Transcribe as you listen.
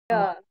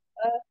Yeah.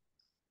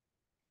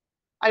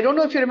 I don't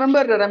know if you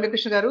remember, Ramya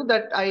Krishna garu,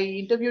 that I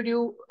interviewed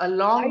you a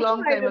long, long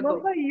I time ago.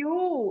 remember you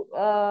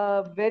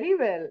very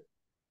well.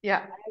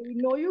 Yeah, I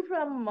know you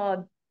from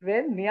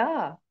when?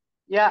 Yeah.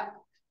 yeah.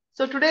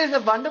 So today is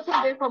a wonderful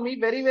day for me,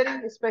 very, very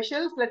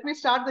special. Let me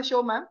start the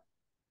show, ma'am.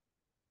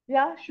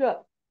 Yeah, sure.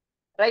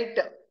 Right.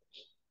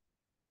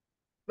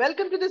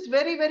 Welcome to this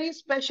very very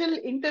special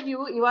interview.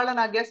 ఇవాళ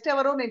నా guest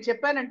ఎవరో నేను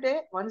చెప్పానంటే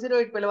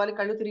 108 పిలవాలి,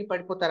 కళ్ళు తిరిగి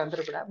పడిపోతారు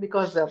అందరూ కూడా.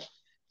 బికాస్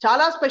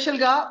చాలా స్పెషల్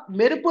గా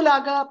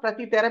మెరుపులాగా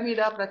ప్రతి తెర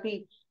మీద ప్రతి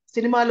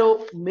సినిమాలో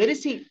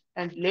మెరిసి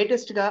అండ్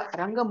లేటెస్ట్ గా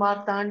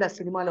రంగమార్తాండ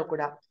సినిమాలో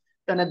కూడా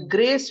తన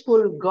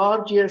గ్రేస్ఫుల్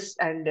గార్జియస్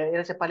అండ్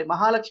ఎలా చెప్పాలి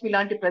మహాలక్ష్మి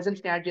లాంటి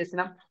ప్రెజెన్స్ ని యాడ్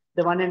చేసిన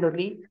the one and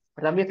only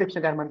Ramya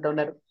Krishna గారు మనతో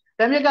ఉన్నారు.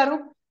 రమ్య గారు,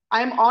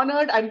 I'm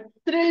honoured, I'm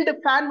thrilled,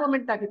 fan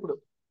moment నాకు ఇప్పుడు.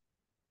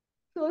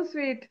 So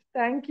sweet.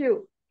 Thank you.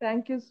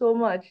 Thank you so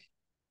much.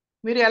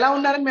 మీరు ఎలా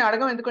ఉన్నారని మేము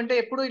అడగం, ఎందుకంటే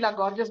ఎప్పుడు ఇలా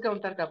గార్జియస్ గా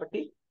ఉంటారు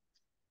కాబట్టి.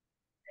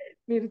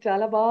 మీరు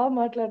చాలా బాగా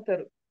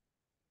మాట్లాడతారు.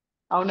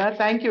 అవునా?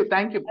 Thank you,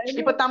 thank you.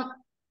 இப்ப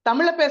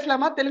தமிழ்ல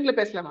பேசலாமா தெலுங்குல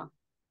பேசலாமா?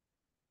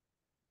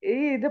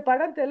 இது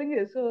படம் தெலுங்கு,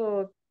 so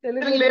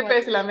தெலுங்குலயே தெலுங்குலயே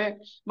பேசலாமே.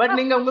 பட்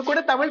நீங்க உங்க கூட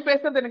தமிழ்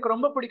பேசுறது எனக்கு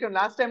ரொம்ப பிடிக்கும்.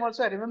 Last time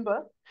also I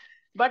remember.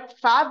 But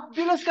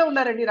fabulous గా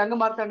ఉన్నారండి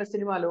రంగమార్తాండ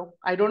సినిమాలో.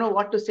 I don't know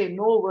what to say,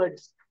 no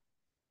words.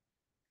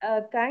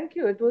 Thank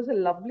you. It was a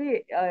lovely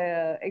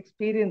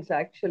experience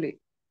actually.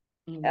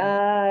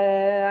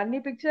 అన్ని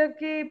పిక్చర్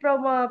కి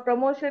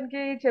ప్రమోషన్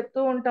కి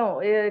చెప్తూ ఉంటాం,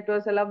 it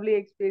was a lovely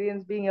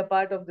experience being a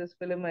part of this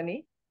film అని.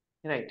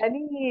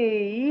 అని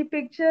ఈ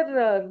picture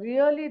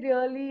really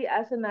really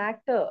as an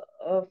actor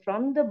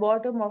from the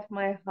bottom of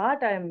my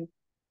heart I'm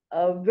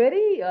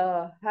very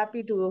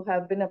happy to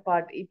have been a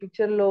part. ఈ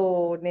picture లో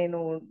నేను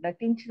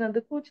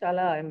నటించినందుకు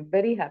చాలా I'm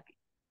very happy.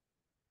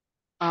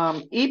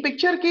 ఈ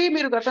picture కి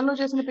మీరు గతంలో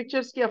చేసిన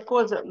పిక్చర్స్ కి అఫ్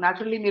కోర్స్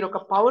న్యాచురల్లీ మీరు ఒక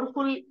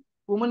పవర్ఫుల్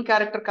ఉమెన్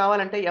క్యారెక్టర్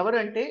కావాలంటే ఎవరు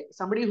అంటే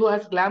somebody who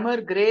has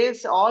glamour,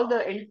 grace, all the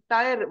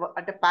entire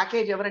అంటే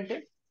ప్యాకేజ్ ఎవరంటే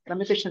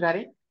రమ్యకృష్ణ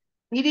గారి.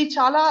 ఇది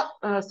చాలా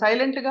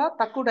సైలెంట్ గా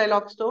తక్కువ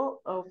డైలాగ్స్ తో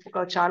ఒక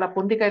చాలా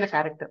పొందికైన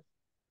క్యారెక్టర్.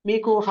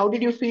 మీకు how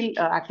did you feel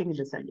acting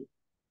in this అండి?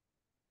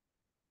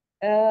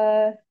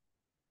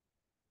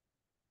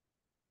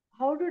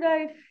 హౌ డుడ్ ఐ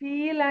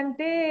ఫీల్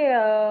అంటే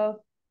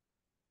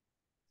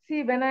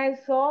see when I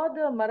saw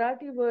the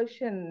Marathi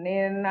version,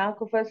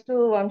 నాకు ఫస్ట్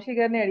వంశీ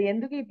గారిని అడిగి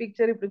ఎందుకు ఈ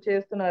పిక్చర్ ఇప్పుడు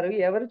చేస్తున్నారు,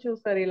 ఎవరు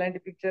చూస్తారు ఇలాంటి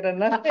పిక్చర్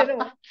అన్నారు నేను.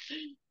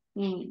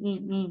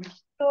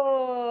 So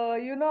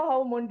you know how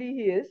Mondi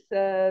he is,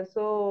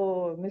 so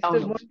Mr.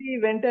 Mondi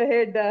went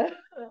ahead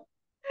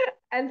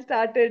and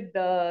started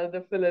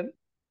the film.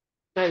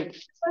 Right.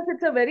 Because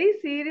it's a very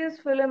serious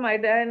film.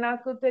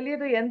 నాకు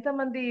తెలియదు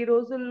ఎంతమంది ఈ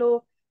రోజుల్లో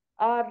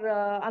ఆర్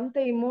అంత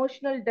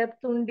ఇమోషనల్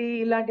డెప్త్ ఉండి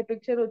ఇలాంటి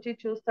పిక్చర్ వచ్చి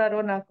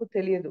చూస్తారో నాకు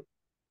తెలియదు.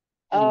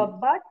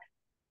 బట్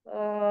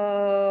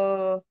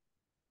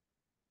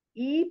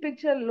ఈ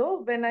పిక్చర్ లో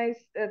when I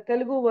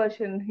Telugu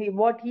version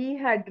what he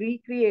had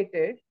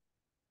recreated,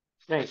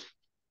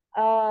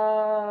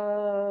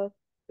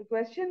 the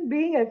question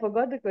being, I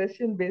forgot the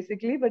question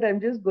basically, but I'm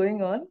just going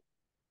on.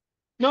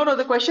 No,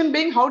 the question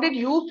being, how did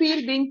you feel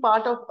being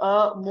part of a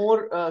more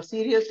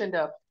serious and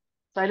a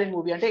silent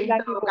movie? అంటే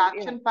ఇంత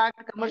action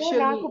packed commercial.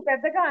 నాకు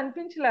పెద్దగా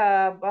అనిపించలా.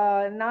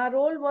 నా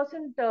role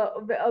వాసంట్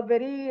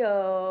very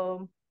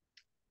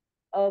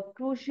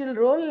crucial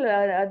role.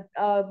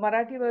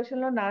 Marathi version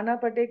lo Nana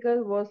Patekar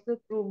was the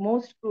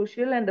most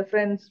crucial and the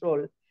friend's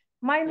role.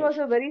 Mine was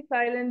a very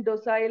silent,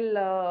 docile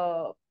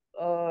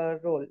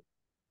role.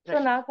 So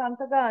నాకు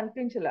అంతగా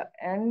అనిపించలా.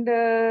 And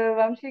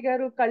Vamsi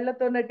గారు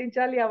కళ్ళతో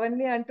నటించాలి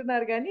అవన్నీ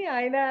అంటున్నారు, కానీ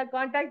ఆయన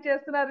కాంటాక్ట్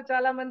చేస్తున్నారు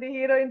చాలా మంది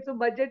హీరోయిన్స్,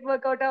 బడ్జెట్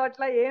వర్కౌట్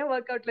అవ్వట్లా, ఏం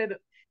వర్కౌట్ లేదు,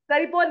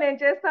 సరిపో నేను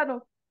చేస్తాను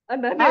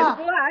అన్నారు.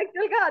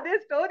 యాక్చువల్ గా అదే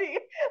స్టోరీ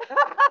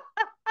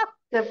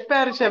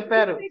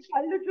చెప్పారు.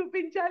 కళ్ళు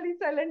చూపించాలి,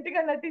 సైలెంట్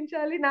గా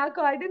నటించాలి. నాకు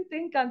ఐ డోంట్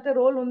థింక్ అంత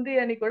రోల్ ఉంది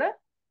అని కూడా.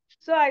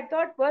 సో ఐ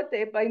థాట్ వర్త్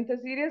ఇంత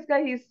సీరియస్ గా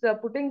he's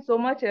putting so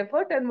much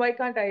effort and why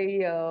can't I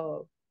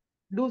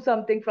do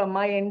something from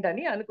my end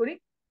అని అనుకుని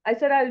I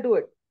said I'll do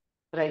it.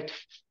 Right.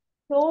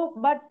 So,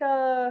 but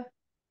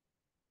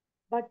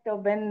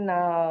when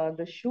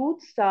the shoot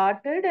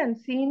started and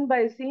scene by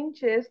scene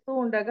చేస్తూ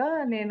ఉండగా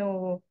నేను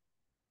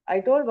I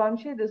told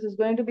Vamshi, this is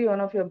going to be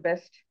one of your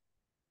best.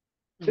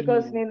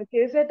 Because నేను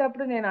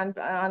చేసేటప్పుడు నేను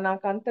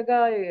నాకు అంతగా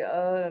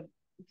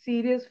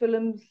serious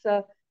films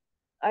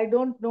I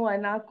don't know,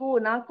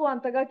 నాకు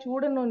అంతగా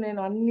చూడను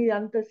నేను అన్ని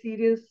అంత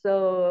సీరియస్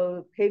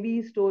హెవీ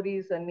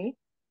స్టోరీస్ అన్ని.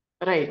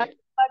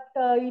 బట్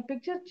ఈ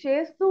పిక్చర్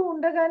చేస్తూ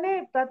ఉండగానే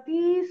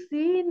ప్రతి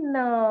seen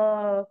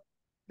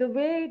the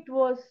way it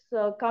was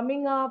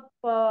coming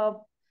up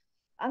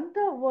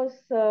అంతా వాస్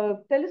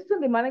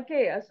తెలుస్తుంది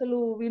మనకే. అసలు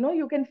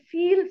you can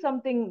feel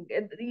something,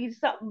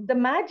 the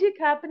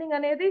magic happening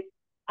అనేది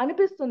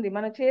అనిపిస్తుంది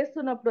మనం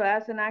చేస్తున్నప్పుడు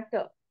యాజ్ అన్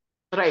యాక్టర్.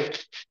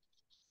 రైట్.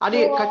 అది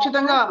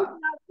ఖచ్చితంగా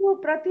నాకు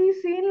ప్రతి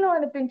సీన్ లో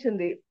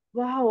అనిపించింది.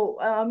 Wow,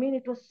 I mean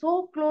it was so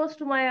close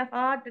to my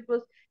heart, it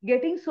was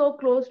getting so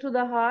close to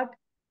the heart.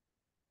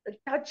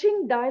 Touching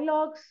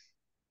dialogues,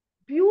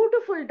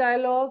 beautiful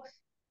dialogues,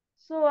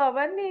 so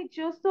అవన్నీ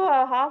చూస్తూ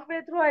half way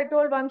through I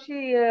told Vamsi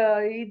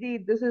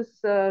this is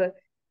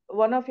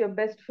one of your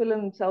best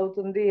films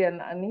అవుతుంది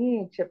అని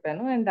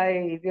చెప్పాను. And I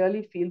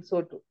really feel so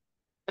to.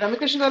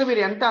 Ramyakrishna గారు,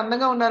 మీరు ఎంత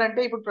అందంగా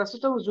ఉన్నారంటే ఇప్పుడు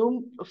ప్రస్తుతం జూమ్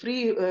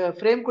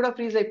ఫ్రేమ్ కూడా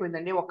ఫ్రీజ్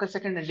అయిపోయిందండి. ఒక్క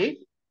సెకండ్ అండి,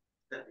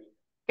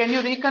 కెన్ యూ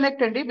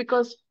రీకనెక్ట్ అండి?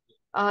 బికాస్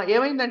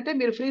ఏమైందంటే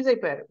మీరు ఫ్రీజ్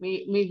అయిపోయారు,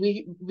 మీ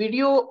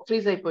వీడియో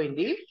ఫ్రీజ్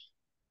అయిపోయింది.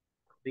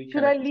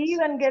 Should I leave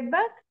and get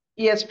back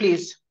yes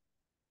please.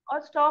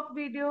 Are stop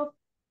video?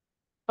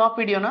 Stop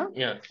వీడియోనా?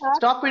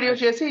 Stop video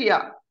చేసి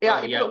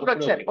ఇప్పుడు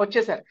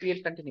వచ్చేసారు.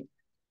 Please continue.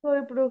 సో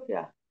ఇప్పుడు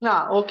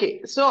ఓకే.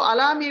 సో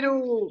అలా మీరు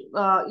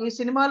ఈ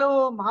సినిమాలో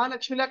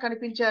మహాలక్ష్మిలా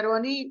కనిపించారు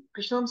అని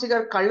కృష్ణవంశీ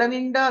గారు కళ్ళ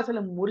నిండా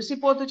అసలు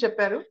మురిసిపోతూ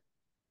చెప్పారు.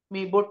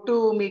 మీ బొట్టు,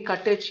 మీ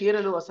కట్టే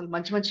చీరలు, అసలు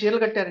మంచి మంచి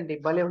చీరలు కట్టారండి,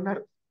 భలే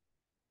ఉన్నారు.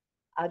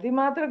 అది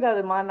మాత్రం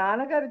కాదు, మా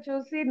నాన్నగారు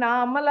చూసి నా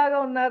అమ్మలాగా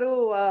ఉన్నారు,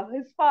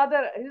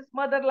 హిస్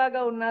మదర్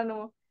లాగా ఉన్నాను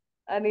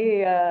అని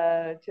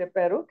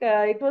చెప్పారు.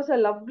 It was a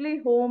lovely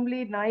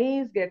homely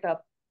nice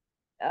getup.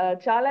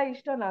 చాలా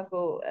ఇష్టం నాకు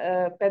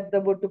పెద్ద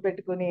బొట్టు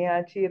పెట్టుకుని ఆ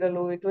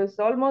చీరలు. It was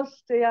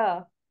almost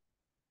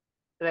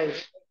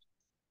right.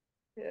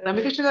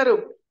 Ramyakrishna గారు,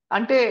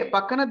 అంటే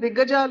పక్కన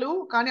దిగ్గజాలు,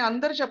 కానీ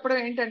అందరు చెప్పడం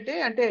ఏంటంటే,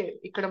 అంటే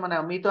ఇక్కడ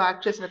మీతో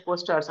యాక్ట్ చేసిన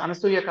పోస్టర్స్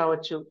అనసూయ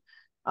కావచ్చు,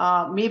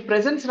 మీ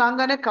ప్రెజెన్స్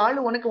రాగానే కాళ్ళు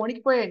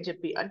వణికిపోయాయని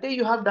చెప్పి, అంటే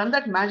you have done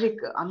that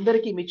magic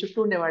అందరికి, మీ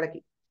చుట్టూ ఉండే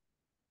వాళ్ళకి.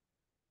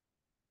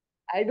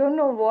 I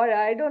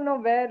don't know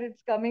where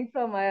it's coming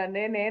from.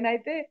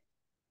 నేనైతే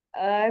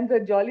I'm the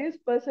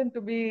జాలియస్ట్ person to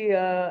be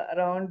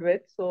around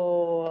with. So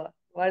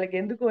వాళ్ళకి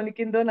ఎందుకు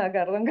వణికిందో నాకు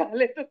అర్థం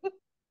కాలేదు.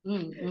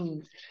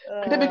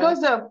 అంటే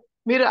బికాస్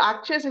మీరు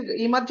యాక్ట్ చేసే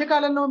ఈ మధ్య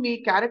కాలంలో మీ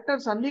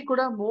క్యారెక్టర్స్ అన్ని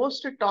కూడా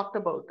మోస్ట్ టాక్డ్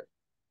అబౌట్.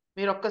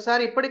 మీరు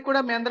ఒక్కసారి ఇప్పటికి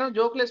కూడా మేము అందరం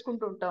జోకులు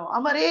వేసుకుంటూ ఉంటాం,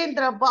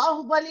 అమరేంద్ర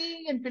బాహుబలి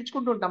అని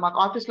పిలుచుకుంటూ ఉంటాం మాకు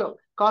ఆఫీస్ లో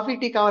కాఫీ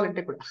టీ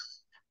కావాలంటే కూడా.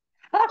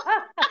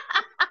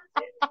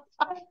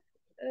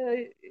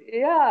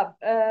 యా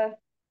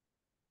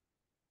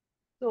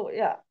సో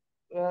యా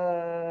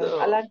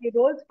అలాంటి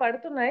రోల్స్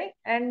పడుతున్నాయి.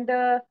 అండ్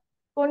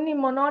కొన్ని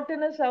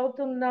మొనాటనస్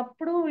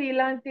అవుతున్నప్పుడు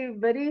ఇలాంటి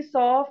వెరీ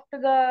సాఫ్ట్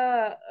గా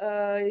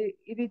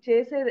ఇది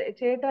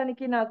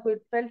చేయటానికి నాకు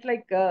ఇట్ ఫెల్ట్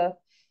లైక్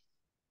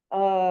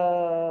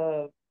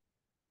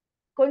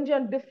కొంచెం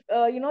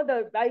you know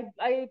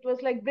it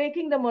was like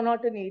breaking the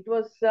monotony. It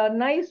was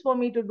nice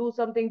for me to do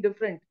something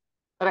different.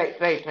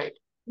 Right.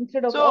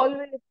 Instead of so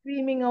always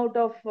screaming out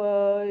of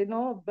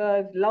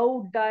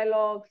loud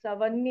dialogues,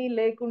 అవన్నీ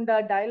లేకుండా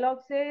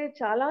dialogues ఏ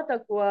చాలా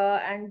తక్కువ.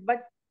 And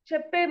but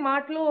చెప్పే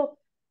మాటలు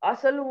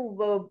అసలు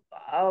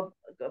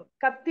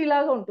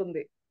కత్తిలాగా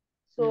ఉంటుంది.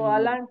 So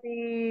అలాంటి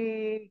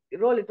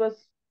రోల్ ఇట్ వాస్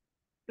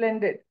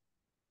స్ప్లెండెడ్.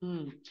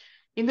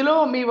 ఇందులో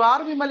మీ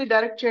వారు మిమ్మల్ని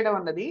డైరెక్ట్ చేయడం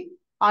అన్నది,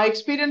 ఆ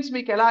ఎక్స్పీరియన్స్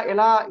మీకు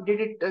ఎలా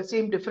డిడ్ ఇట్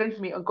సీమ్ డిఫరెంట్?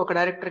 మీ ఇంకొక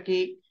డైరెక్టర్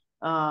కి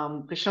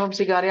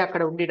కృష్ణవంశీ గారే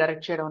అక్కడ ఉండి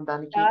డైరెక్ట్ చేయడం,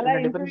 దానికి చాలా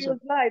ఉన్న డిఫరెన్స్?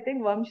 ఇంటర్వ్యూస్ లో I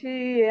think Vamsi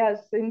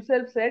has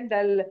himself said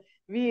that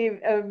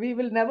we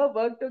will never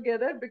work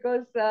together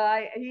because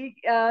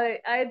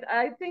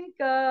I think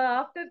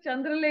after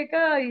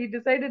Chandralekha he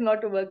decided not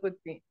to work with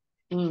me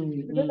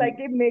because I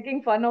keep making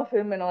fun of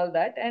him and all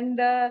that. And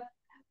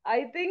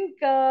I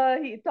think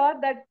he thought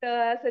that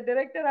as a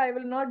director I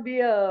will not be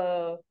a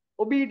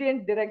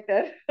obedient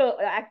director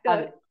actor.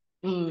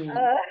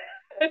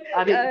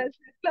 అది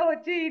ఇట్లా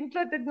వచ్చి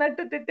ఇంట్లో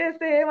తిట్టినట్టు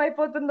తిట్టేస్తే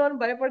ఏమైపోతుందో అని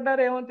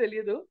భయపడ్డారేమో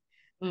తెలియదు.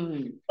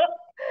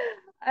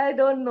 I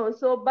don't know.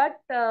 So, but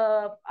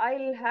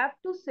I'll have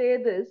to say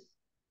this.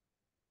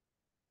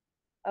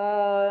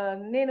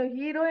 నేను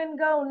heroine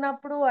గా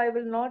ఉన్నప్పుడు I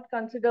will not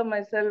consider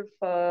myself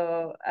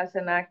as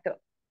an actor.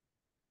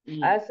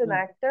 As an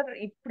actor,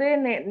 ఇప్పుడే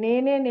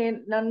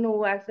నన్ను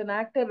as an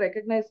actor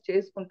recognize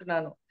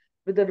చేసుకుంటున్నాను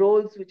with the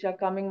roles which are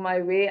coming my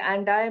way,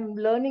 and I am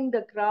learning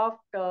the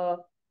craft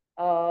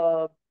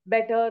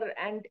better,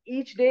 and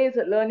each day is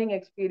a learning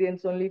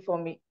experience only for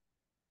me.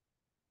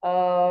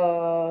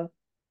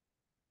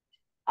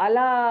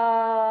 అలా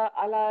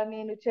అలా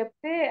నేను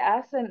చెప్తే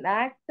as an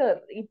actor,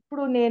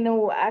 ఇప్పుడు నేను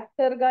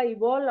actor గా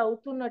evolve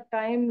అవుతున్న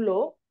టైంలో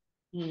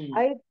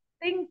I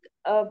think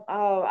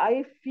I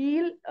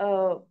feel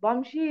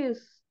Vamsi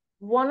is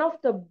one of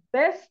the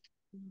best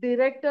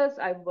directors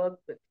I've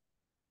worked with.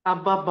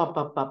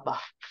 అబ్బా.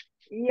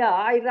 Yeah,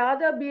 I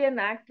rather be an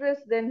actress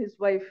than his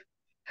wife.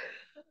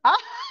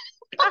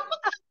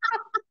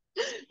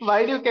 Why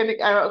do you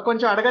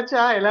కొంచెం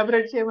అడగచ్చా,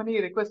 ఎలాబరేట్ చేయమని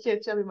request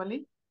చేయొచ్చా మిమ్మల్ని?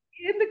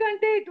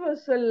 ఎందుకంటే it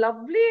was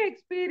lovely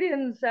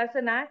experience. As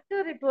an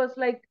actor it was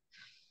like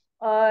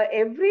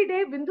every day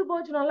విందు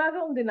భోజనం లాగా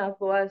ఉంది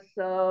నాకు. as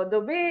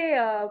the way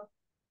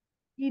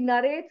he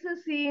narrates a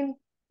scene,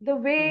 the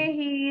way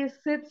he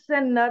sits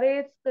and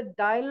narrates the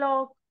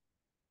dialogue,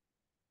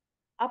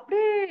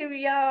 అప్పుడే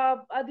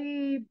అది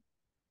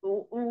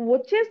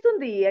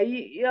వచ్చేస్తుంది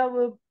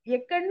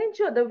ఎక్కడి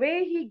నుంచో. the way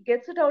he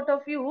gets it out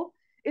of you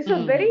is a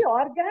very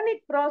organic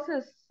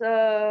process,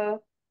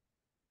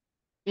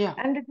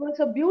 and it was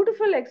a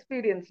beautiful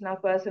experience now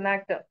as an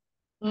actor.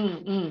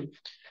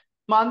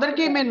 మా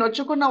అందరికి మేము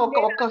నొచ్చుకున్న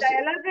నేను ఒక్క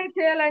ఎలాగే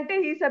చేయాలంటే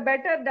he's a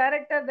better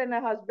director then a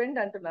husband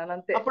అంటున్నాను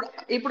అంతే. అప్పుడు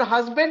ఇప్పుడు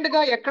హస్బెండ్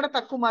గా ఎక్కడ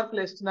తక్కువ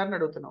మార్కులు వేస్తున్నారని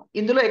అడుగుతున్నాం.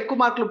 ఇందులో ఎక్కువ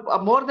మార్కులు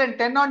more than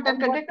 10/10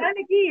 కంటే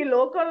మొత్తానికి ఈ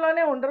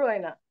లోకంలోనే ఉండరు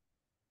ఆయన.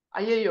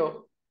 అయ్యయ్యో.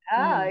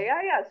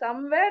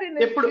 సమ్వేర్ ఇన్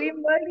హిస్ ఎప్పుడు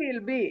dream world he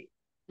will be.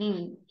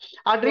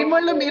 ఆ డ్రీమ్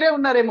వరల్డ్ లో మీరే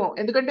ఉన్నారేమో,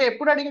 ఎందుకంటే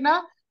ఎప్పుడు అడిగినా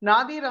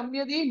నాది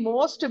రమ్యది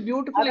మోస్ట్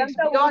బ్యూటిఫుల్, ఇట్స్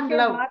అదంతా బియాండ్ ఊరికే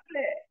లవ్.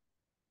 మాటలే.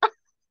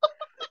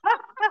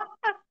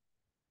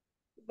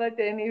 But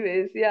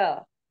anyways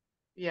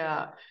yeah.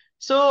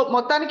 సో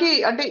మొత్తానికి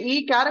అంటే ఈ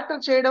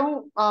క్యారెక్టర్ చేయడం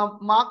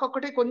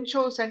మాకొక్కటి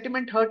కొంచెం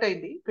సెంటిమెంట్ హర్ట్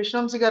అయింది.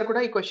 కృష్ణవంశీ గారు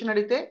కూడా ఈ క్వశ్చన్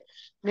అడిగితే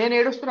నేను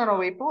ఏడుస్తున్నాను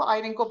వైపు,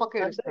 ఆయన ఇంకో పక్క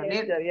అందరూ ఏడుస్తున్నాను.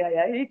 ఏడ్చారు.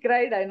 He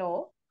cried, I know.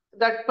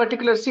 That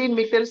particular scene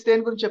మీకు తెలిసి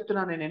దేని గురించి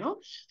చెప్తున్నాను నేను.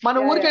 మన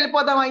యా ఊరికి యా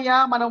వెళ్ళిపోదాం అయ్యా,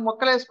 మనం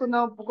మొక్కలు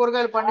వేసుకుందాం,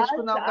 కూరగాయలు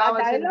పండించుకుందాం, ఆ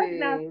కావాల్సింది. డైలాగ్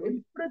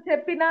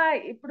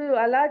నాకు ఇప్పుడు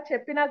అలా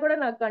చెప్పినా కూడా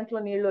నాకు కంట్లో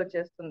నీళ్లు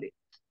వచ్చేస్తుంది.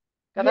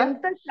 కదా.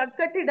 ఎంత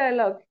చక్కటి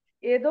డైలాగ్.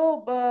 ఏదో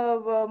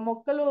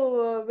మొక్కలు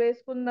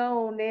వేసుకుందాం,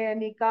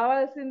 నీకు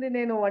కావాల్సింది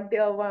నేను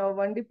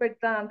వండి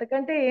పెడతా,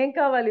 అంతకంటే ఏం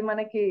కావాలి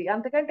మనకి,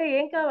 అంతకంటే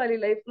ఏం కావాలి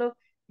లైఫ్ లో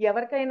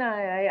ఎవరికైనా.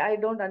 I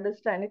don't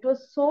understand, it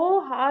was so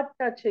heart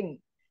touching.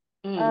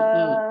 Um,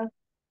 um,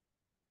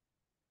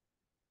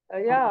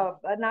 yeah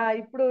అవును.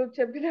 ఇప్పుడు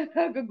చెప్పిన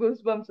నాకు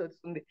గూస్ బంప్స్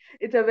వస్తుంది.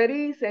 It's a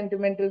very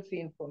sentimental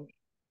scene for me.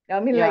 I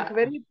mean yeah. Like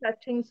very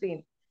touching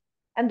scene.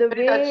 And the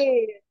very way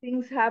touch.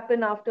 things happen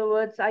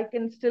afterwards, I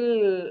can still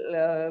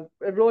uh,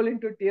 roll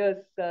into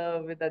tears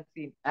with that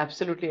scene.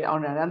 Absolutely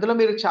అవునండి. అందులో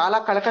మీరు చాలా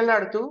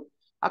కళకళలాడుతూ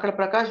అక్కడ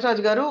ప్రకాష్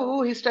రాజ్ గారు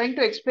his trying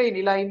to explain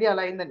ఇలా అయింది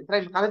అలా అయిందని.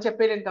 కథ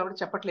చెప్పేయలేదు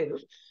కాబట్టి చెప్పట్లేదు.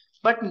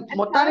 బట్ అది చాలా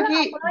మొత్తానికి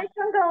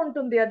అమాయకంగా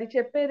ఉంటుంది అది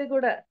చెప్పేది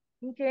కూడా.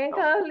 ఇంకేం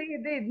కావాలి,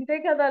 ఇది ఇంతే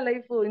కదా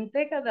లైఫ్,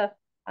 ఇంతే కదా,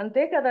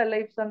 అంతే కదా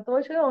లైఫ్,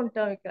 సంతోషంగా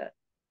ఉంటాం ఇక,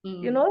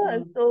 యునో.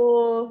 So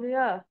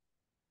yeah.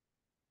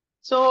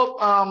 సో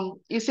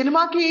ఈ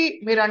సినిమాకి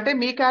మీరు అంటే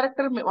మీ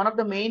character one of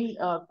the main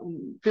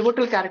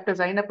pivotal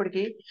characters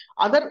అయినప్పటికీ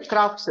అదర్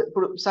క్రాఫ్ట్స్,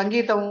 ఇప్పుడు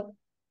సంగీతం,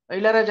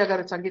 ఇళయరాజా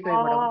గారి సంగీతం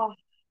ఇవ్వడం,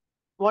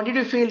 what did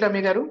you feel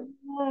Ramya గారు?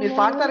 మీరు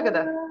పాడతారు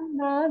కదా.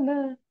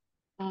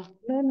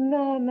 ఉమ్,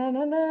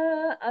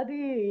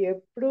 అది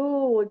ఎప్పుడు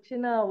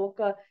వచ్చిన ఒక,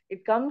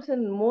 it comes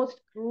in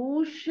most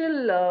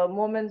crucial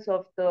moments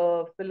of the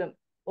film,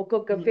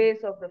 ఒక్కొక్క ఉమ్,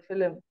 ఫేస్ ఆఫ్ ద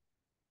ఫిలిం.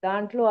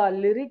 దాంట్లో ఆ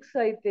లిరిక్స్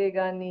అయితే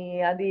గాని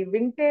అది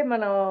వింటే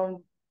మనం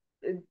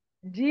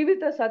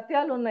జీవిత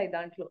సత్యాలు ఉన్నాయి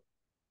దాంట్లో.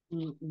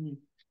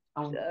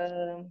 అవును.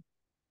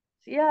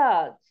 Yeah.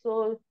 So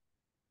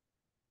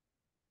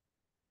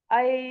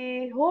I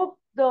hope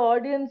the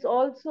audience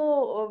also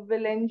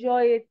will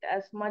enjoy it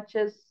as much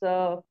as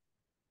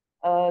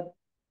uh,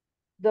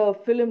 the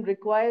film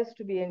requires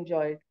to be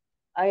enjoyed.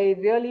 I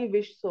really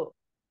wish so.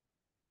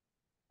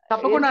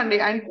 తప్పకుండా అండి.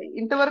 ఎందుకంటే అండ్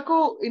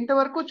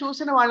ఇంతవరకు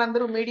చూసిన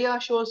వాళ్ళందరూ, మీడియా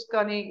షోస్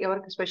కానీ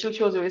ఎవరికి స్పెషల్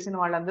షోస్ వేసిన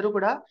వాళ్ళందరూ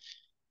కూడా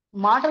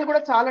మాటలు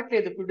కూడా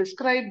చాలట్లేదు to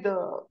describe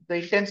the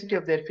intensity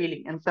of their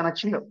feeling, ఎంత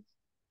నచ్చిందో.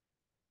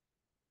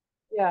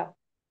 Yeah,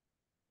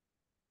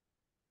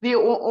 the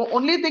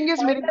only thing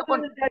is మీరు ఇంకా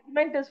final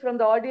judgment is from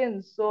the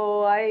audience. So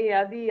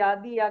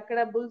అది అక్కడ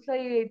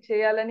బుల్సై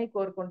చేయాలని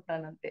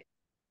కోరుకుంటున్నాను అంతే.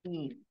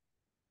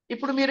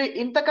 ఇప్పుడు మీరు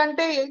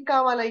ఇంతకంటే ఏం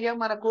కావాలయ్యా,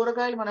 మన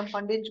కూరగాయలు మనం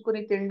పండించుకుని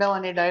తినడం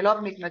అనే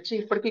డైలాగ్ మీకు నచ్చి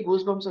ఇప్పటికీ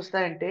గూస్ బంప్స్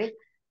వస్తాయంటే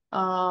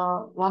ఆ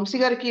వంశీ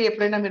గారికి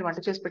ఎప్పుడైనా మీరు వంట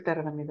చేసి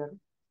పెట్టారా రమ్య గారు?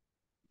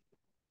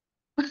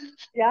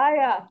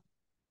 యా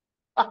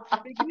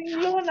బిగినింగ్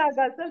లో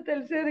నాకు అసలు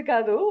తెలిసేది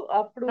కాదు.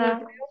 అప్పుడు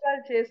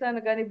ప్రయోగాలు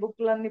చేశాను కానీ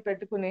బుక్లన్నీ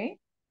పెట్టుకుని.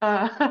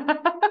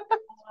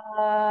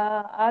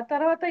 ఆ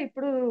తర్వాత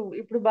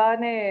ఇప్పుడు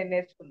బాగానే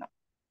నేర్చుకున్నా.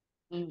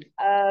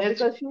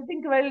 బికాస్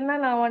షూటింగ్ కి వెళ్ళినా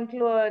నా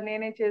వంటలు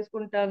నేనే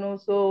చేసుకుంటాను.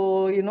 సో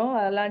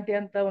అలాంటి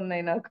అంతా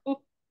ఉన్నాయి నాకు.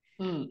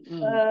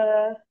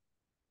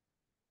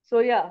 సో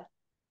యా,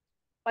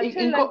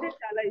 పచ్చళ్ళు ఇంకో అంటే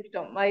చాలా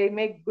ఇష్టం. I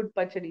make good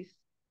pachadis.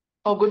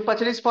 Good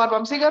pachadis far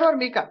Vamsi గారు ఆర్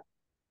మీకా?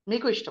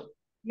 మీకు ఇష్టం?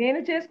 నేను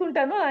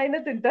చేసుకుంటాను, ఆయన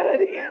తింటారు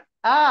అది.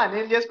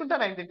 నేను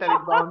చేసుకుంటాను, ఆయన తింటారు.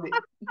 ఇది బాగుంది.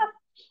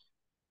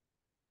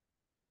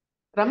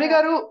 రమ్య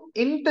గారు,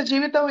 ఇంత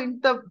జీవితం,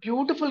 ఇంత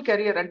బ్యూటిఫుల్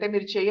కెరియర్, అంటే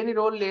మీరు చేయని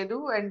రోల్ లేదు.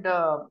 అండ్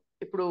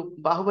ఇప్పుడు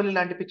బాహుబలి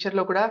లాంటి పిక్చర్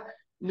లో కూడా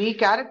మీ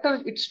క్యారెక్టర్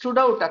ఇట్ స్టూడ్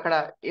అవుట్. అక్కడ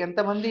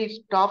ఎంతమంది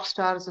టాప్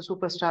స్టార్స్,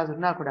 సూపర్ స్టార్స్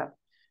ఉన్నా కూడా.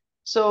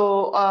 So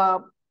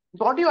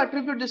what you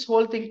attribute this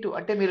whole thing to?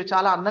 అంటే మీరు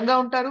చాలా అందంగా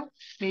ఉంటారు,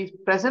 మీ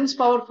ప్రెసెన్స్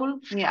పవర్ఫుల్,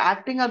 మీ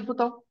యాక్టింగ్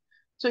అద్భుతం.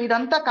 సో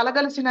ఇదంతా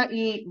కలగలిసిన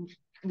ఈ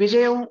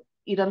విజయం,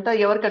 ఇదంతా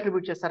ఎవరికి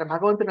అట్రిబ్యూట్ చేస్తారా?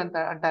 భగవంతుడు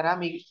అంటారా,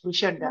 మీ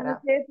కృషి మన అంటారా?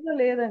 చేతిలో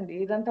లేదండి,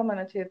 ఇదంతా మన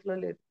చేతిలో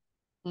లేదు.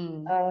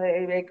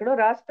 ఎక్కడో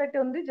రాసి పెట్టి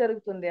ఉంది,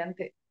 జరుగుతుంది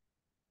అంతే.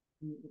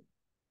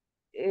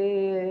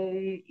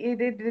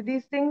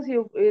 These things,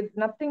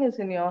 nothing is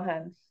in your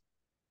hands.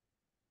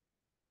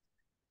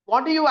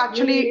 What you మీరు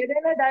యాక్చువల్లీ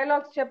ఏదైనా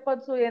డైలాగ్స్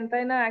చెప్పొచ్చు,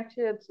 ఎంతైనా యాక్ట్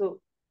చేయొచ్చు.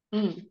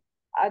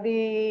 అది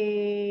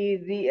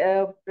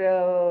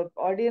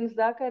ఆడియన్స్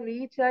దాకా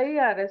రీచ్ అయ్యి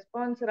ఆ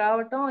రెస్పాన్స్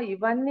రావటం,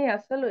 ఇవన్నీ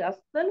అస్సలు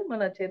అస్సలు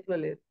మన చేతిలో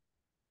లేదు.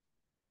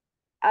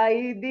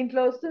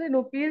 దీంట్లో వస్తుంది,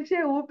 నువ్వు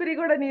పీల్చే ఊపిరి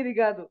కూడా నీది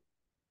కాదు.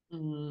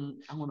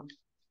 అవును.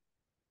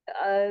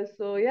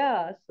 So yeah,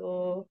 so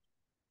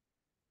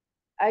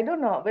I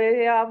don't know,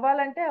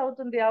 అవ్వాలంటే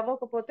అవుతుంది,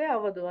 అవ్వకపోతే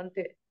అవ్వదు,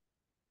 అంతే.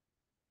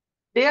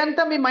 డే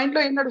అంతా మీ మైండ్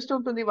లో ఏం నడుస్తూ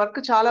ఉంటుంది? వర్క్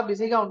చాలా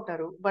బిజీగా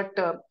ఉంటారు, బట్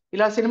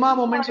ఇలా cinema No,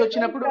 moments I don't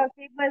వచ్చినప్పుడు.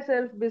 keep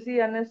myself busy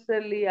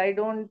unnecessarily. I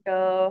don't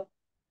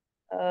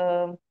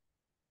uh,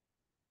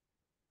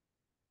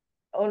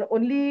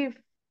 only if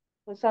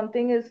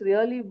something is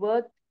really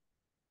worth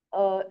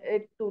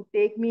it to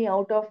take me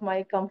out of my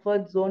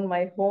comfort zone,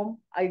 my home,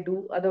 I do.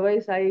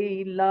 Otherwise, I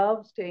love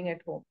staying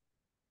at home.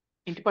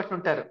 ఇంటి పట్టున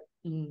ఉంటారు.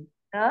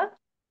 Huh?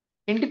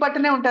 ఇంటి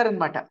పట్టునే ఉంటారు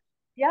అనమాట.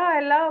 Yeah,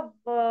 I love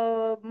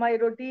my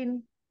routine,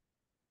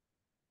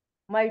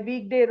 my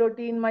weekday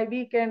routine, my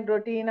weekend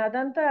routine.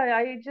 Adanta,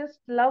 I just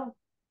love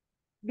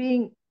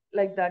being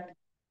like that.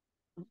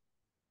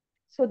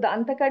 So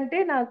అంతకంటే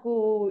నాకు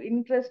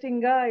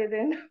interesting గా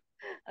ఏదైనా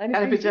అనిపించి,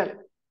 అనిపించాలి.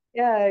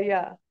 Yeah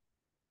yeah.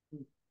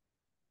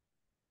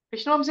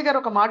 కృష్ణవంశీ గారు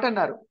ఒక మాట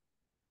అన్నారు,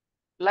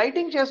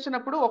 లైటింగ్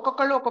చేస్తున్నప్పుడు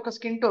ఒక్కొక్కళ్ళు ఒక్కొక్క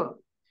స్కిన్ టోన్.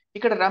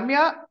 ఇక్కడ రమ్య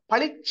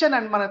పளிచ్చని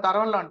అని మన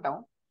తరంలో అంటాం.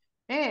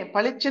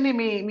 పளிచ్చని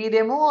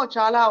మీదేమో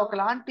చాలా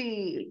ఒకలాంటి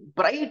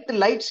బ్రైట్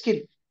లైట్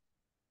స్కిన్.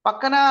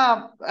 పక్కన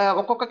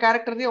ఒక్కొక్క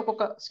క్యారెక్టర్ది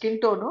ఒక్కొక్క స్కిన్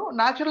టోన్,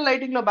 న్యాచురల్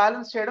లైటింగ్ లో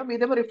బ్యాలెన్స్ చేయడం,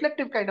 మీదేమో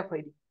రిఫ్లెక్టివ్ కైండ్ ఆఫ్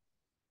ఇది.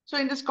 సో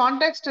ఇన్ దిస్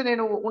కాంటెక్స్ట్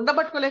నేను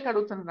ఉండబట్టుకోలేక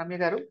అడుగుతున్నాను రమ్య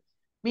గారు,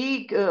 మీ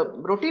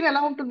రొటీన్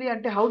ఎలా ఉంటుంది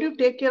అంటే, how do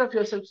take care of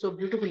your self so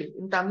beautifully?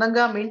 ఇంత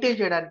అందంగా మెయింటైన్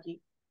చేయడానికి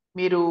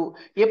మీరు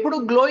ఎప్పుడు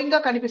గ్లోయింగ్ గా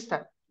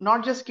కనిపిస్తారు,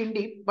 not just skin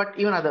deep but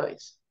even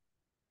otherwise.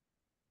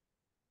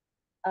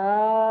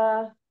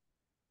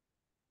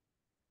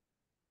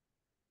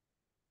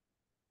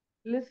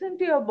 Listen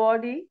to your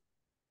body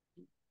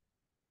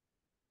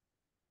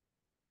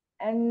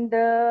and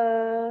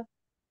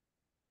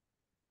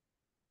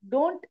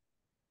don't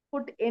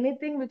put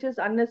anything which is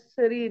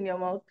unnecessary in your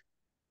mouth.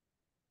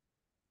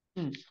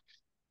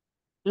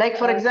 Like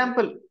for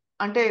example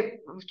అంటే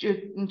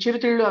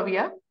చిరుతిళ్ళు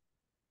అవియా?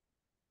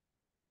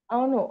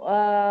 అవును,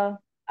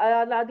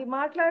 అది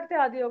మాట్లాడితే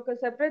అది ఒక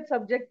సెపరేట్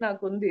సబ్జెక్ట్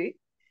నాకు ఉంది.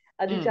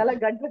 అది చాలా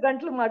గంటలు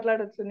గంటలు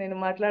మాట్లాడొచ్చు, నేను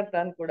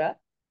మాట్లాడతాను కూడా.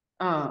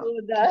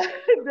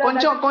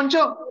 కొంచెం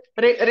కొంచెం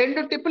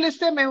రెండు టిప్పులు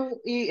ఇస్తే మేము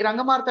ఈ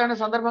రంగమార్తాండ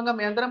సందర్భంగా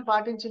మీ అందరం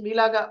పాటించి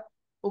మీలాగా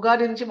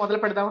ఉగాది నుంచి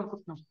మొదలు పెడదాం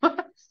అనుకుంటున్నాం.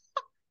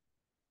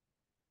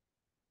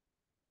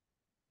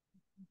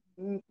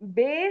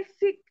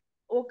 బేసిక్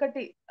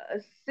ఒకటి,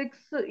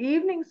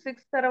 ఈవినింగ్ 6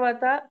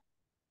 తర్వాత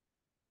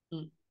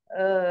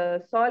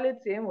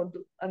సాలిడ్స్ ఏం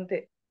వద్దు, అంతే.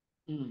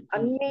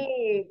 అన్ని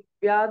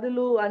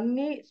వ్యాధులు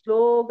అన్ని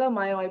స్లోగా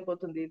మాయం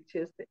అయిపోతుంది ఇది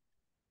చేస్తే.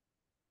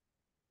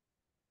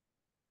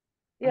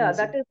 Yeah,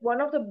 that is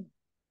one of the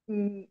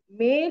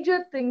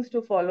major things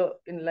to follow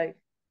in life.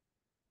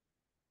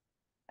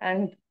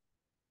 And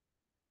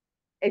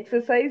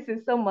exercise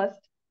is a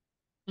must.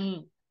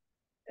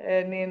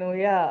 నేను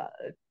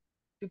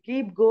to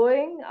keep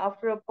going,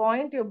 after a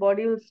point your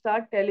body will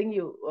start telling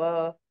you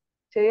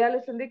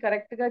చేయాల్సింది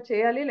కరెక్ట్ గా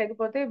చేయాలి,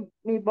 లేకపోతే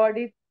మీ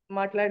బాడీ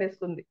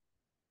మాట్లాడేస్తుంది.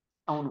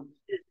 అవును,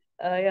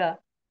 yeah,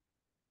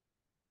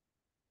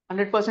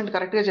 100%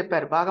 correct గా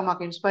చెప్పారు. బాగా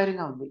మాకు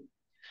ఇన్స్పైరింగ్ గా ఉంది.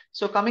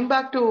 So coming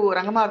back to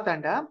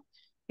Rangamarthanda,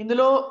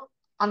 ఇందులో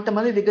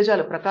అంతమంది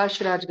దిగ్గజాలు, ప్రకాష్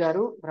రాజ్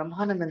గారు,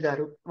 బ్రహ్మానందం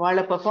గారు, వాళ్ళ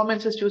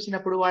పర్ఫార్మెన్సెస్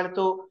చూసినప్పుడు,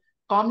 వాళ్ళతో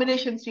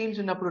కాంబినేషన్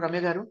సీన్స్ ఉన్నప్పుడు,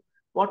 రమ్య గారు,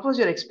 what was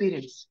your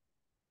experience?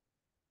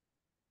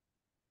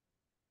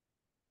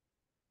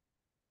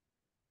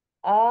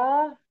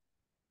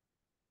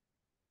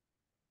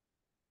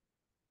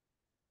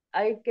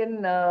 I can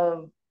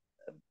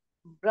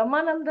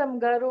Brahmanandam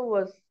garu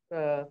was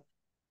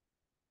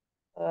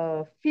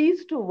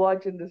feast to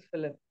watch in this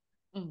film.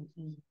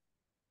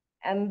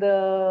 And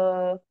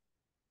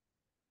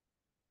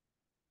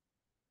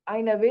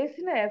ఆయన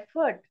వేసిన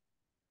ఎఫర్ట్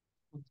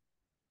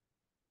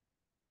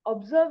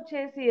అబ్జర్వ్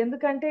చేసి,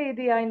 ఎందుకంటే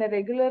ఇది ఆయన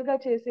రెగ్యులర్ గా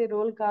చేసే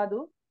రోల్ కాదు.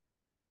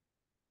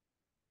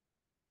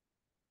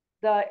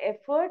 The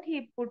effort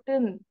he put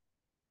in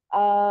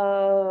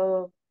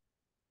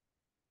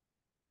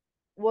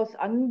was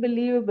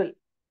unbelievable.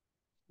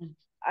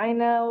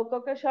 ఆయన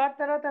ఒక్కొక్క షాట్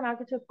తర్వాత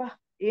నాకు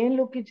ఏం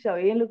లుక్ ఇచ్చావు,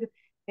 ఏం లుక్.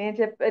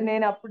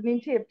 నేను అప్పటి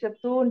నుంచి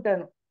చెప్తూ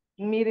ఉంటాను,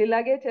 మీరు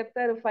ఇలాగే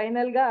చెప్తారు,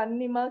 ఫైనల్ గా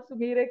అన్ని మార్క్స్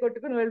మీరే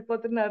కొట్టుకుని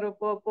వెళ్ళిపోతున్నారు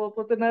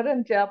పోతున్నారు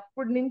అని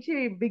అప్పటి నుంచి,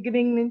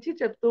 బిగినింగ్ నుంచి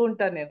చెప్తూ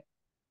ఉంటాను నేను.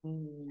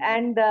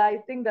 And I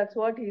think that's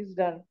what he's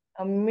done.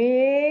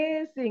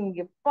 Amazing,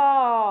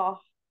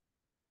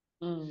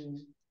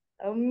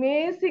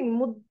 amazing.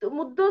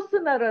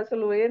 ముద్దొస్తున్నారు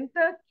అసలు, ఎంత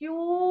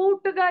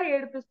క్యూట్ గా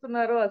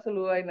ఏడిపిస్తున్నారు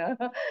అసలు ఆయన,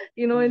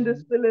 in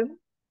this film.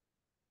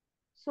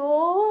 So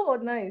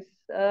nice.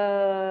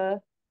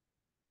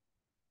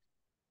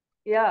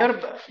 Yeah,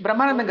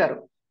 Brahmanandam గారు.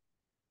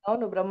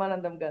 అవును,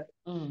 బ్రహ్మానందం గారు.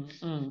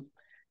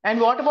 And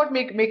what about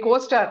me co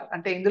star,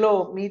 అంటే ఇందులో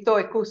మీతో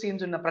ఎక్కువ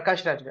సీన్స్ ఉన్న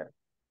ప్రకాష్ రాజ్ గారు?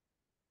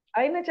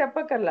 ఆయన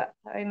చెప్పకల్లా,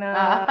 ఆయన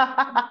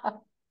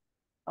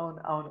అవును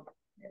అవును,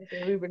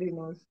 ఎవ్రీబడి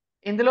నోస్.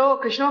 ఇందులో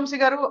కృష్ణవంశీ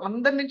గారు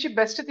అందరి నుంచి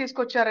బెస్ట్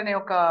తీసుకొచ్చారనే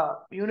ఒక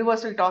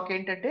యూనివర్సల్ టాక్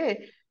ఏంటంటే,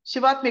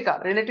 Shivathmika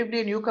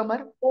relatively new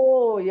comer. Oh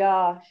yeah,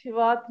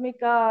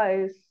 Shivathmika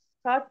is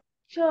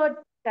such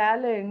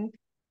talent.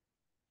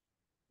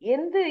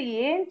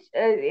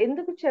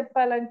 ఎందుకు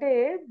చెప్పాలంటే,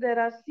 దెర్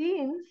ఆర్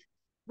సీన్స్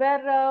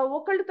వేర్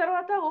ఒకళ్ళు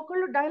తర్వాత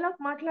ఒకళ్ళు డైలాగ్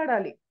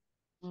మాట్లాడాలి.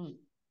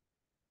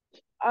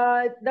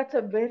 That's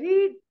a very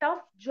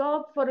tough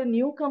job for a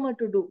new comer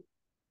to do.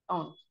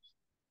 అవును.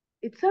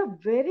 ఇట్స్ అ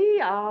వెరీ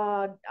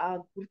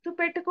గుర్తు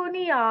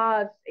పెట్టుకొని ఆ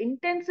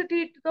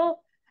ఇంటెన్సిటీతో,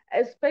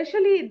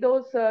 especially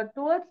those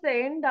towards the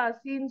end ఆ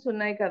సీన్స్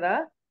ఉన్నాయి కదా,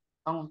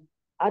 అవును.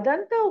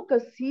 అదంతా ఒక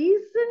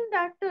seasoned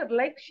actor,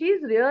 like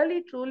she really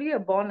truly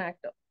a Born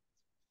actor.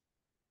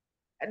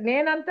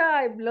 నేనంతా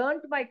I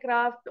learned my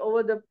craft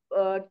over the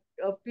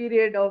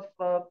period of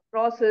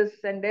process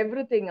and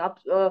everything,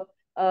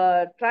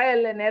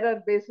 trial and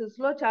error basis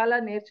లో చాలా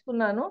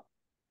నేర్చుకున్నాను.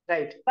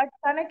 రైట్. బట్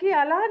తనకి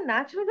అలా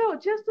న్యాచురల్ గా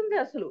వచ్చేస్తుంది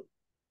అసలు.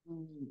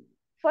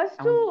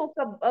 ఫస్ట్ అవును.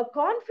 ఒక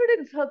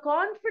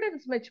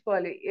కాన్ఫిడెన్స్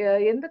మెచ్చుకోవాలి.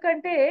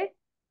 ఎందుకంటే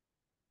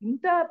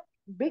ఇంత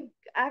బిగ్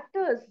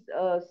యాక్టర్స్,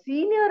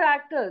 సీనియర్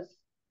యాక్టర్స్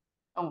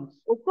అవును.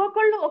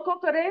 ఒక్కొక్కళ్ళు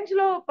ఒక్కొక్క రేంజ్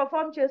లో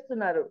పర్ఫామ్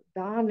చేస్తున్నారు.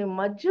 దాని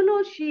మధ్యలో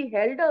షీ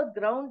హెల్డ్ అ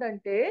గ్రౌండ్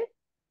అంటే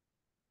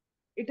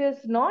it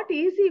is not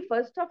easy.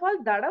 First of all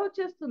దడ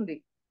వచ్చేస్తుంది.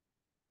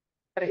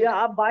 కరెక్ట్.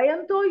 ఆ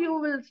భయంతో you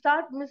will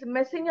start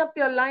messing up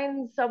your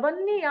lines,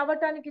 అవన్నీ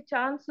అవటానికి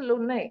ఛాన్సులు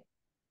ఉన్నాయి.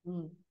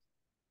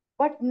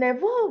 But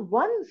never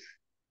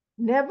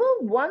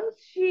once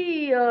she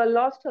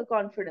lost her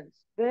confidence.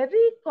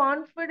 Very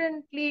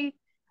confidently,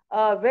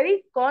 very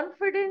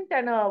confident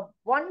and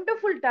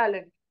wonderful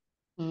talent.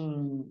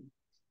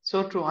 So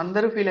true.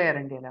 అందరూ feel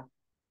అయ్యారండి ఇలా.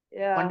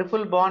 యా,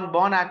 వండర్ఫుల్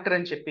బాన్ యాక్టర్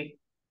అని చెప్పి.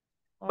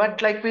 But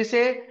like we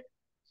say,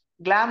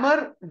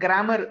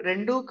 grammar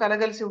రెండు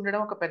కలగలిసి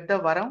ఉండడం ఒక పెద్ద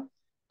వరం.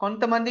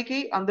 కొంతమందికి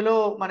అందులో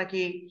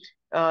మనకి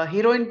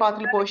హీరోయిన్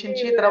పాత్రలు తనకి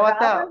పోషించి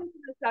తర్వాత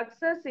రావాల్సిన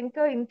సక్సెస్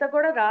ఇంకా ఇంత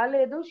కూడా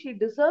రాలేదు. She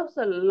deserves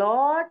a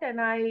lot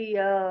and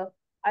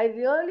I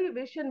really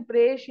wish and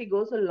pray she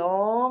goes a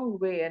long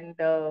way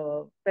and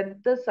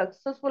పెద్ద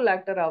సక్సెస్ఫుల్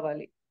యాక్టర్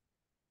అవ్వాలి.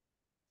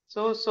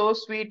 So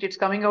sweet.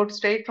 It's coming out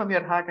straight from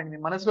your heart అండి,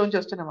 మనసులోంచి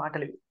వస్తున్న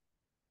మాటలు ఇవి.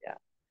 Yeah.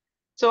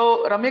 సో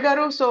రమ్య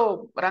గారు, సో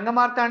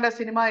రంగమార్తాండ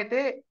సినిమా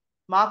అయితే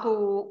మాకు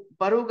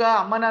బరువుగా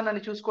అమ్మ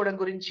నాన్నని చూసుకోవడం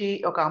గురించి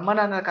ఒక అమ్మ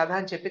నాన్న కథ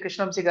అని చెప్పి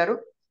కృష్ణవంశీ గారు,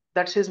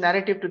 that's his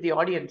narrative to the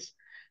audience.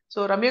 So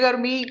Ramya గారు,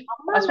 మీ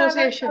అమ్మ నాన్నల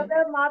అసోసియేషన్.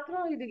 కథ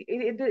మాత్రం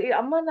ఇది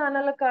అమ్మ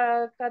నాన్నల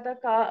కథ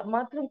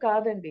మాత్రం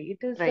కాదండి.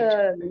 It is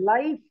right.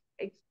 Life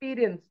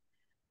experience.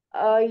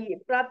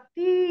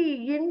 ప్రతి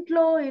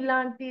ఇంట్లో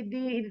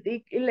ఇలాంటిది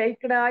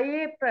ఇక్కడ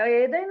అయ్యే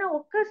ఏదైనా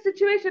ఒక్క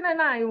సిచ్యువేషన్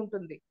అయినా అయి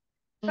ఉంటుంది.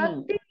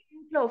 ప్రతి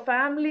ఇంట్లో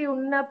ఫ్యామిలీ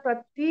ఉన్న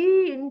ప్రతి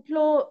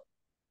ఇంట్లో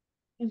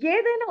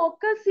ఏదైనా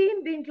ఒక్క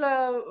సీన్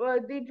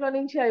దీంట్లో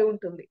నుంచి అయి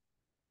ఉంటుంది.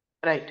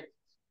 Right.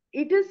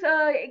 It is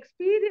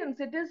experience.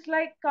 It is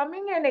like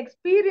coming and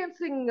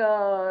experiencing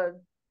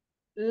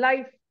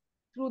life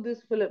through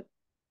this film.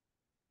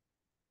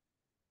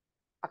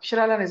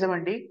 అక్షరాల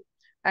నిజమండి.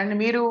 అండ్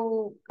మీరు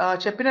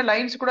చెప్పిన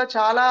లైన్స్ కూడా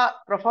చాలా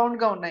ప్రొఫౌండ్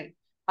గా ఉన్నాయి.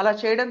 అలా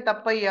చేయడం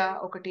తప్పయ్యా,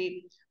 ఒకటి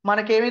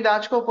మనకేమీ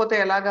దాచుకోకపోతే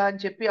ఎలాగా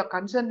అని చెప్పి ఆ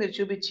కన్సర్న్ మీరు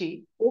చూపించి.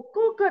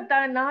 ఒక్కొక్క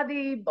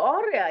నాది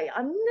ఆర్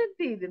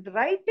అన్నిటి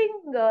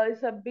writing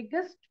is a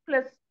biggest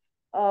plus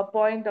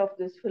point of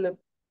this film.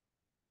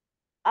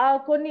 ఆ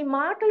కొన్ని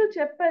మాటలు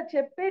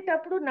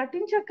చెప్పేటప్పుడు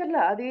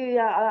నటించక్కర్లా, అది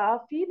ఆ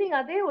ఫీలింగ్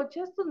అదే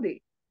వచ్చేస్తుంది.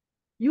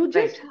 You right.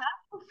 Just have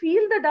to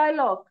feel the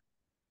dialogue.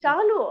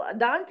 చాలు,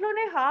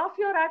 దాంట్లోనే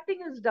half your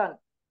acting is done.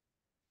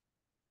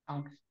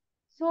 అవును.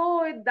 So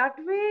that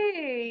way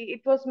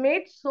it was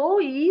made so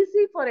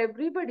easy for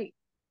everybody.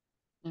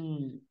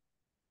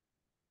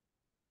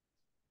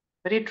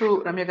 Very true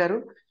Ramya గారు.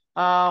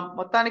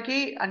 మొత్తానికి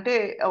అంటే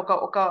ఒక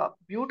ఒక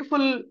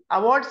beautiful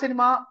award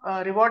cinema,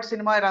 reward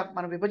cinema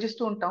మనం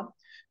విభజిస్తూ ఉంటాం.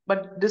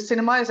 But this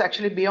cinema is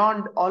actually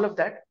beyond all of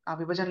that, ఆ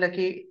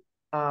విభజనలకి.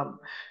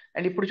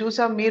 And ఇప్పుడు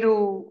చూసాం, మీరు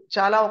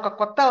చాలా ఒక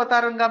కొత్త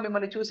అవతారంగా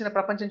మిమ్మల్ని చూసిన,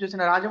 ప్రపంచం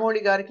చూసిన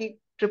రాజమౌళి గారికి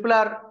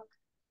RRR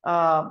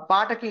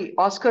పాటకి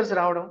ఆస్కర్స్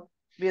రావడం.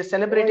 We are Oh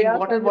celebrating. yeah,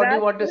 what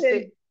congrats do to say?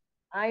 him.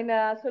 ఆయన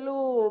అసలు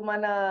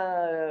మన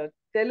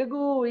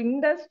తెలుగు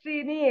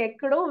ఇండస్ట్రీని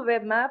ఎక్కడో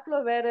మ్యాప్ లో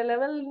వేరే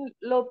లెవెల్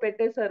లో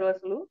పెట్టేశారు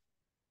అసలు.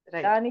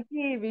 రైట్.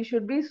 దానికి we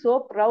should be so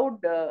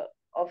proud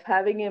of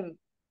having him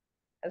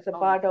as a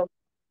అవును. part of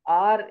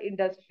our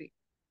industry.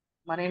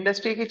 మన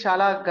ఇండస్ట్రీకి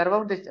చాలా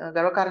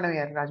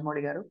గర్వకారణమయ్యారు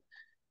రాజమౌళి గారు.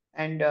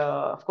 అండ్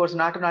అఫ్ కోర్స్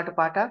నాటు నాటు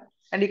పాట.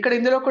 అండ్ ఇక్కడ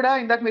ఇందులో కూడా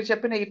ఇందాక మీరు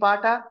చెప్పిన ఈ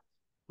పాట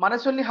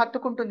మనసుల్ని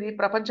హత్తుకుంటుంది.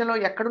 ప్రపంచంలో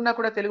ఎక్కడున్నా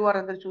కూడా తెలుగు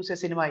వారందరూ చూసే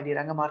సినిమా ఇది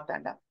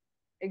Rangamarthanda.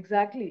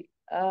 Exactly.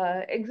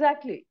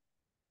 Exactly.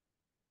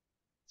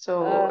 So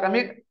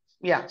Ramya,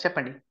 yeah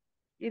చెప్పండి.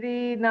 ఇది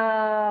నా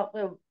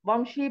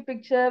వంశీ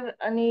పిక్చర్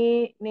అని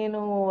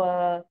నేను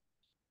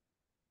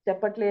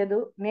చెప్పట్లేదు,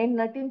 నేను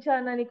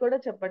నటించానని కూడా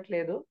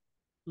చెప్పట్లేదు.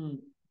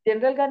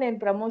 జనరల్ గా నేను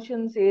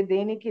ప్రమోషన్స్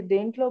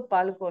దేంట్లో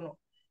పాల్గొను.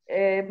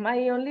 మై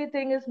ఓన్లీ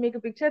థింగ్ ఇస్, మీకు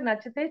పిక్చర్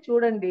నచ్చితే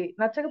చూడండి,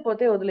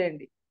 నచ్చకపోతే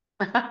వదిలేయండి,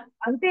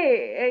 అంతే.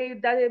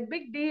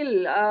 Big deal,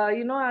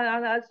 you know.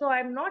 So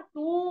I'm not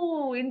two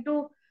into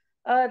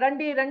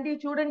రండి రండి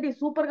చూడండి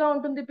సూపర్ గా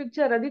ఉంటుంది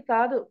పిక్చర్, అది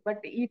కాదు.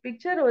 బట్ ఈ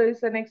picture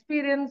is an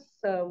experience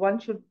one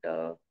should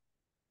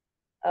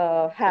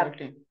have.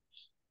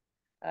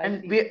 I And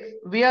see.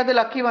 we are the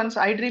lucky ones.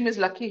 iDream is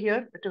lucky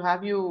here to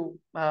have you.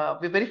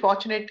 We're very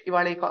fortunate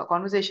ఇవాళ ఈ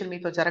కాన్వర్సేషన్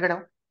మీతో జరగడం.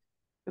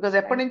 బికాజ్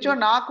ఎప్పటి Thank నుంచో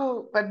you. నాకు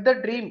పెద్ద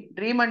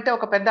డ్రీమ్ అంటే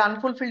ఒక పెద్ద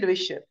అన్ఫుల్ఫిల్డ్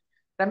విష్.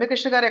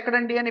 రమ్యకృష్ణ గారు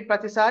ఎక్కడండి అని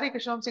ప్రతిసారి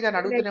కృష్ణవంశీ గారిని నేను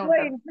అడుగుతూనే ఎక్కువ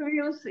ఉంటారు.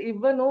 ఇంటర్వ్యూస్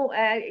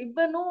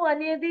ఇవ్వను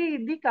అనేది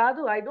ఇది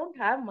కాదు. I don't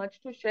have much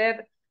to share.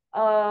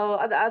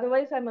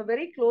 Otherwise I'm a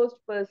very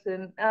closed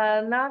person.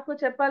 నాకు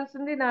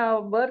చెప్పాల్సింది నా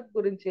వర్క్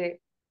గురించే.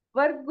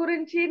 వర్క్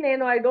గురించి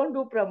నేను I don't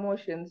do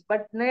promotions.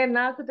 But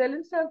నాకు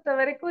తెలిసినంత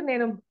వరకు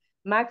నేను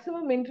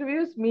మాక్సిమం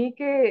ఇంటర్వ్యూస్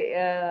మీకే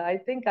I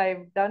think I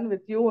done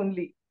with you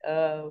only.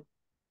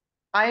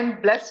 I'm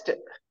blessed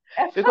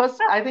because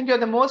I think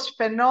you're the most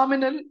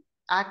phenomenal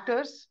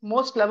actors,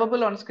 most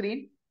lovable on screen.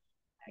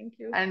 Thank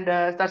you. And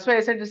that's why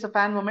I said it's a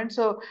fan moment.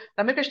 So,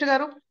 Ramyakrishna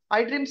garu,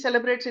 iDream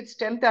celebrates its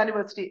 10th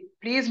anniversary.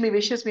 Please, me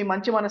wishes, me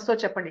manchi manasto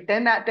cheppandi.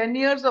 10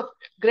 years of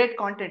great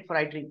content for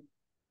iDream.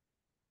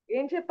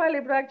 ఏం చెప్పాలి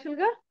ఇప్పుడు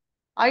యాక్చువల్గా?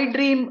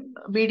 iDream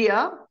Media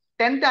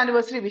 10th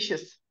anniversary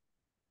wishes.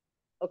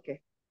 Okay.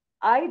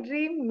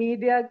 iDream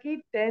Media ki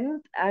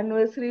 10th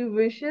anniversary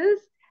wishes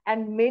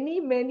and many,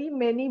 many,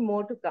 many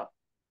more to come.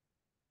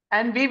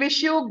 And we wish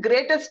you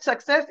greatest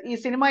success. ఈ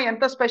cinema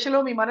ఎంత స్పెషలో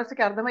మీ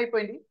మనసుకి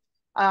అర్థమైపోయింది.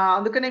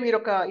 అందుకనే మీరు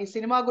ఈ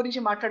సినిమా గురించి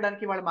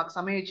మాట్లాడడానికి వాళ్ళు మాకు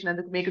సమయం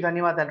ఇచ్చినందుకు మీకు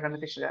ధన్యవాదాలు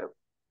రమ్యకృష్ణ గారు.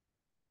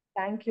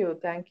 Thank you.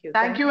 Thank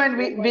you and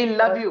So we much.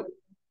 love you.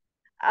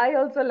 I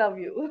also love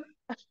you.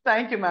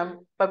 Thank you, ma'am.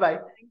 Bye-bye.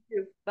 Thank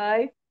you.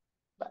 Bye.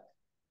 Bye.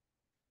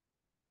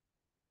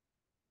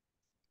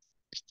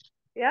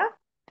 Yeah.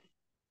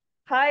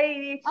 Hi.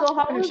 So Ask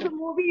how one was the నిమిషం.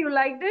 movie? You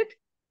liked it?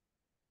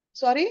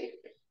 Sorry?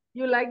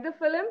 You liked the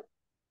film?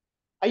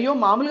 అయ్యో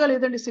మామూలుగా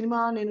లేదండి cinema.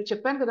 నేను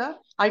చెప్పాను కదా,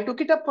 I took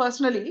it up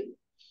personally.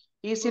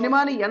 ఈ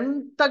సినిమాని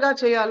ఎంతగా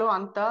చేయాలో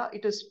అంత.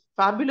 It is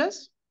fabulous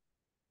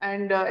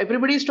and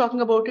everybody is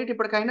talking about it.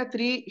 ఇప్పటికైనా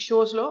 3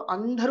 shows లో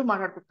అందరూ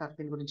మాట్లాడుకుంటున్నారు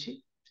దీని గురించి.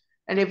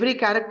 And every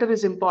character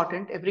is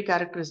important, every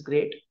character is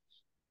great.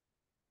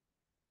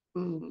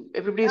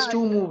 Everybody is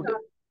two moved.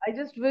 I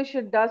just wish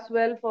it does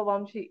well for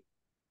Vamshi.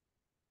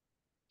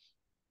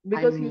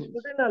 Because he's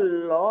put in a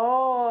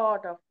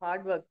lot of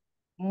hard work.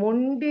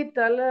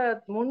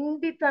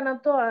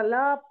 మొండితనంతో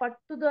అలా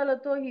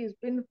పట్టుదలతో he's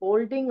been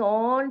holding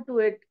on to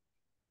it.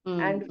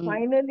 And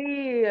finally,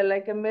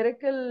 like a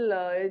miracle,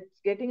 it's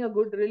getting a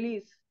good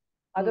release.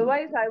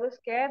 Otherwise, I was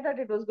scared that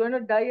it was going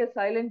to die a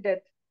silent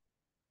death.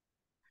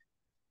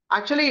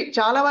 Actually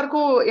చాలా వరకు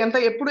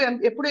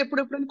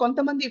ఎప్పుడు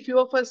కొంతమంది few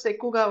of us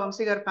ఎక్కువగా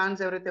వంశీ గారి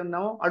fans ఎవరైతే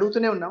ఉన్నామో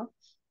అడుగుతూనే ఉన్నాం.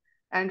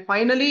 And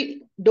finally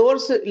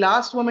doors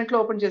last moment లో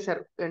ఓపెన్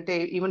చేశారు, అంటే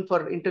even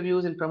for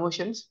interviews and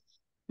promotions.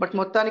 But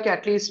మొత్తానికి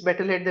at least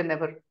better late than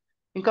never.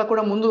 ఇంకా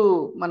కూడా ముందు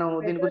మనం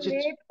దీని గురించి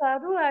Late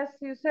కాదు, as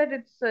you said,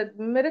 it's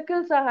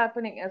miracles are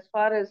happening as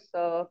far as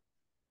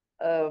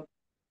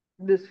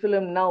this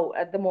film now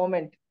at the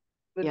moment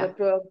with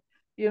the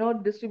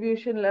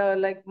distribution,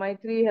 like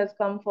Maitri has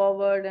come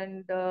forward,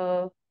 and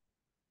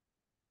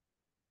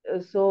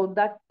so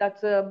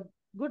that's a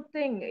good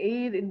thing.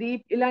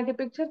 ఇలాంటి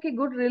picture కి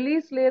good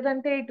release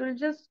లేదంటే it will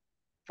just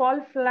fall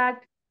flat.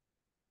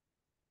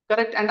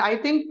 Correct. And I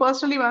think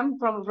personally ma'am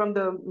from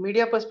the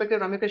media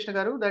perspective Ramyakrishna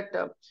గారు, that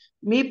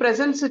me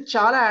presence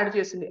చాలా add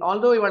చేసింది.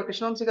 Although ఇవాళ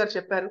కృష్ణవంశీ గారు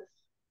చెప్పారు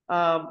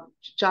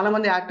చాలా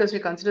మంది యాక్టర్స్ ని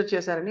కన్సిడర్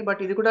చేశారని,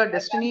 బట్ ఇది కూడా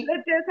డెస్టినీ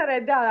చేశారు.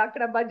 అయితే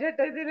అక్కడ బడ్జెట్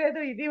ఇది లేదు,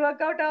 ఇది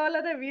వర్కౌట్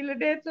అవ్వాలా, వీళ్ళ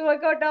డేట్స్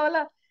వర్కౌట్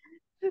అవ్వాలా.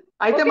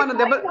 అయితే మన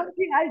దెబ్బ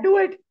I'll do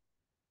it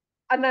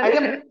అన్నారు. అయితే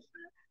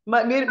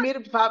మీరు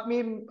మీరు మీ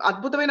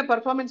అద్భుతమైన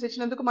పర్ఫార్మెన్స్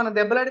ఇచ్చినందుకు మనం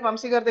దెబ్బలాడి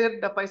వంశీ గారి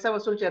దగ్గర పైసా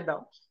వసూలు చేద్దాం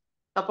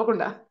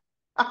తప్పకుండా.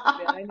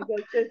 ఆయనకి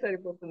వస్తే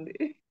సరిపోతుంది.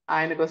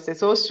 ఆయనకు వస్తే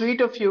సో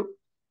స్వీట్ ఆఫ్ యూ.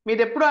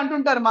 మీరు ఎప్పుడు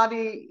అంటుంటారు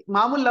మాది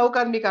మామూలు లవ్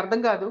కాదు, మీకు అర్థం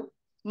కాదు,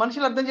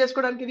 మనుషులు అర్థం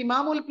చేసుకోవడానికి ఇది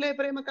మామూలు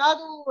ప్రేమ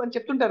కాదు అని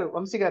చెప్తుంటారు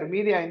వంశీ గారు.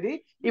 మీది అయింది.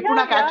 ఇప్పుడు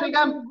నాకు యాక్చువల్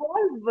గా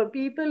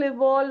people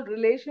evolve,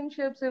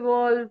 relationships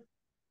evolve,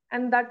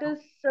 and that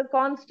is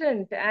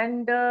constant.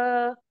 And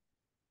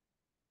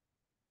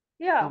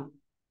yeah,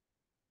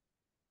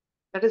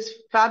 that is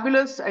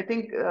fabulous. I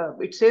think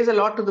it says a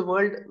lot to the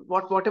world,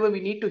 whatever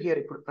we need to hear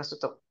ఇప్పుడు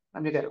ప్రస్తుతం.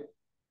 రమ్య గారు,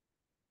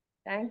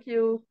 thank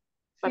you.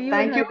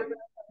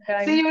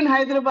 See you in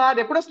Hyderabad.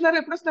 ఎప్పుడు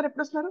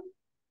వస్తున్నారు?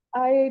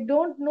 I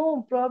don't know,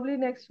 probably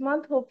next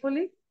month,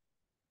 hopefully.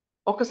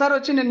 ఒక్కసారి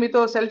వచ్చి నేను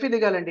మీతో selfie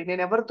దిగాలండి.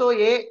 నేను ఎవరితో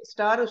ఏ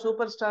స్టార్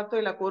సూపర్ స్టార్ తో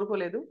ఇలా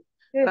కోరుకోలేదు.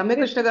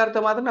 రమ్యకృష్ణ గారితో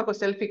మాత్రం నాకు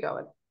సెల్ఫీ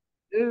కావాలి.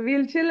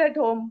 We'll chill at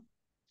home.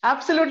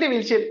 Absolutely,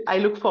 we'll chill. I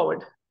look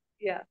forward.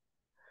 Yeah.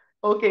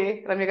 Okay,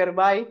 Ramya garu,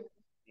 bye.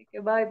 Okay,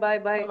 bye.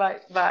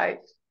 Bye.